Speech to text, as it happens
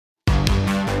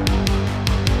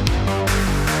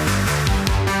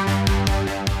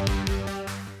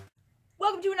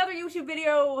YouTube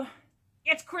video.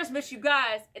 It's Christmas, you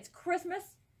guys. It's Christmas.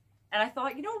 And I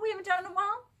thought, you know what we haven't done in a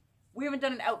while? We haven't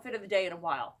done an outfit of the day in a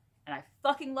while. And I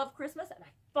fucking love Christmas and I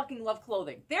fucking love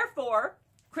clothing. Therefore,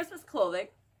 Christmas clothing,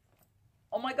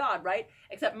 oh my God, right?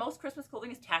 Except most Christmas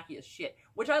clothing is tacky as shit,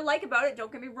 which I like about it.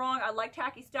 Don't get me wrong. I like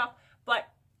tacky stuff, but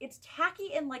it's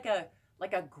tacky in like a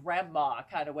grandma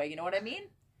kind of way. You know what I mean?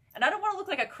 And I don't want to look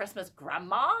like a Christmas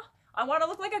grandma. I want to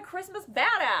look like a Christmas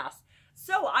badass.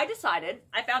 So I decided,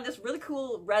 I found this really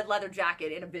cool red leather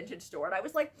jacket in a vintage store, and I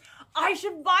was like, I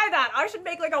should buy that. I should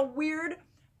make like a weird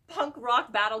punk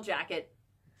rock battle jacket,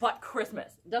 but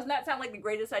Christmas. Doesn't that sound like the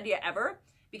greatest idea ever?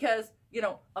 Because, you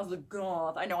know, as a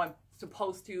goth, I know I'm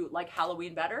supposed to like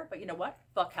Halloween better, but you know what?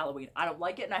 Fuck Halloween. I don't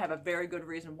like it, and I have a very good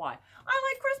reason why.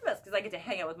 I like Christmas, because I get to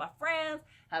hang out with my friends,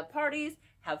 have parties,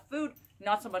 have food.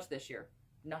 Not so much this year.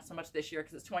 Not so much this year,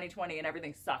 because it's 2020 and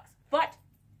everything sucks. But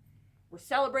we're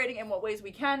celebrating in what ways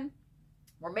we can.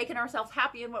 We're making ourselves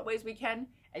happy in what ways we can.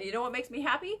 And you know what makes me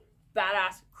happy?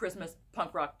 Badass Christmas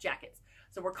punk rock jackets.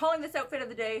 So we're calling this outfit of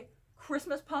the day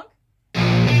Christmas Punk.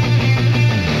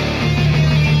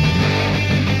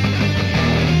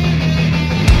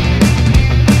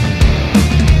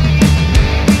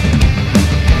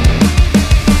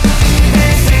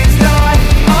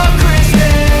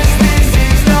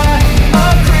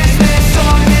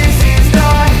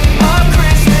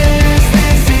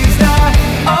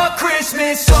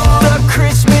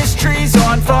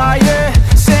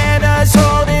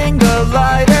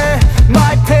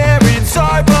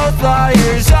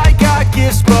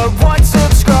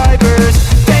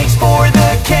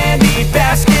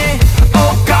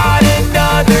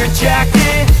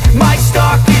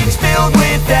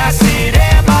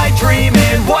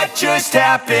 Just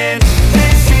happened.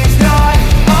 This is not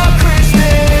a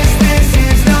Christmas. This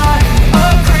is not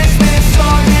a Christmas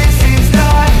song. This is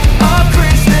not a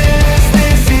Christmas.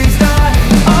 This is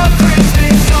not a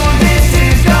Christmas song. This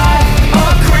is not a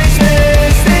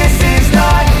Christmas. This is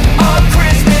not a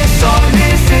Christmas song.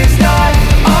 This is not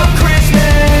a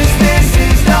Christmas. This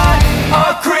is not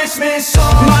a Christmas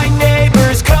song. My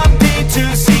neighbors compete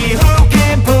to see who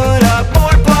can put up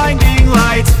more blinding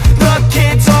lights. The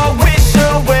kids all wish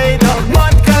away the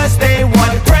month cause they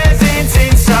want presents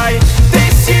in sight.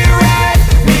 This year had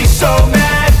me so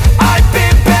mad. I've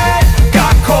been bad,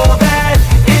 got cold at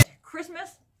it.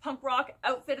 Christmas punk rock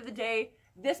outfit of the day.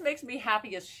 This makes me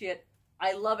happy as shit.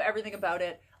 I love everything about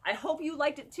it. I hope you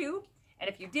liked it too. And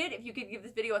if you did, if you could give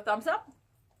this video a thumbs up,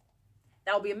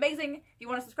 that would be amazing. If you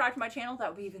want to subscribe to my channel, that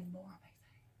would be even more amazing.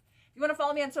 If you want to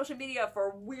follow me on social media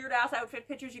for weird ass outfit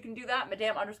pictures, you can do that.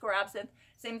 Madame_Absinthe.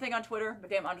 Same thing on Twitter.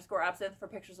 Madame_Absinthe for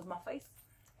pictures of my face.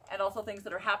 And also things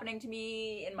that are happening to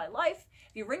me in my life.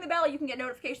 If you ring the bell, you can get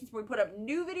notifications when we put up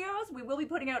new videos. We will be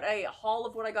putting out a haul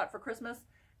of what I got for Christmas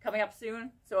coming up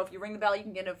soon. So if you ring the bell, you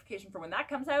can get notification for when that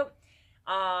comes out.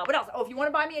 What else? Oh, if you want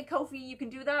to buy me a Ko-fi, you can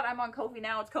do that. I'm on Ko-fi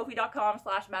now. It's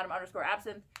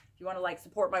kofi.com/Madame_Absinthe. If you want to like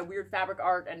support my weird fabric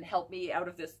art and help me out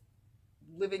of this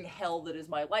living hell that is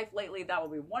my life lately, that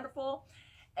would be wonderful.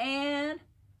 And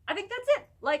I think that's it.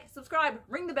 Like, subscribe,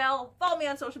 ring the bell, follow me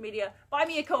on social media, buy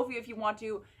me a Ko-fi if you want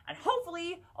to, and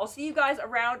hopefully I'll see you guys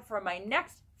around for my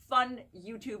next fun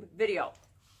YouTube video.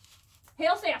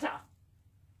 Hail Santa!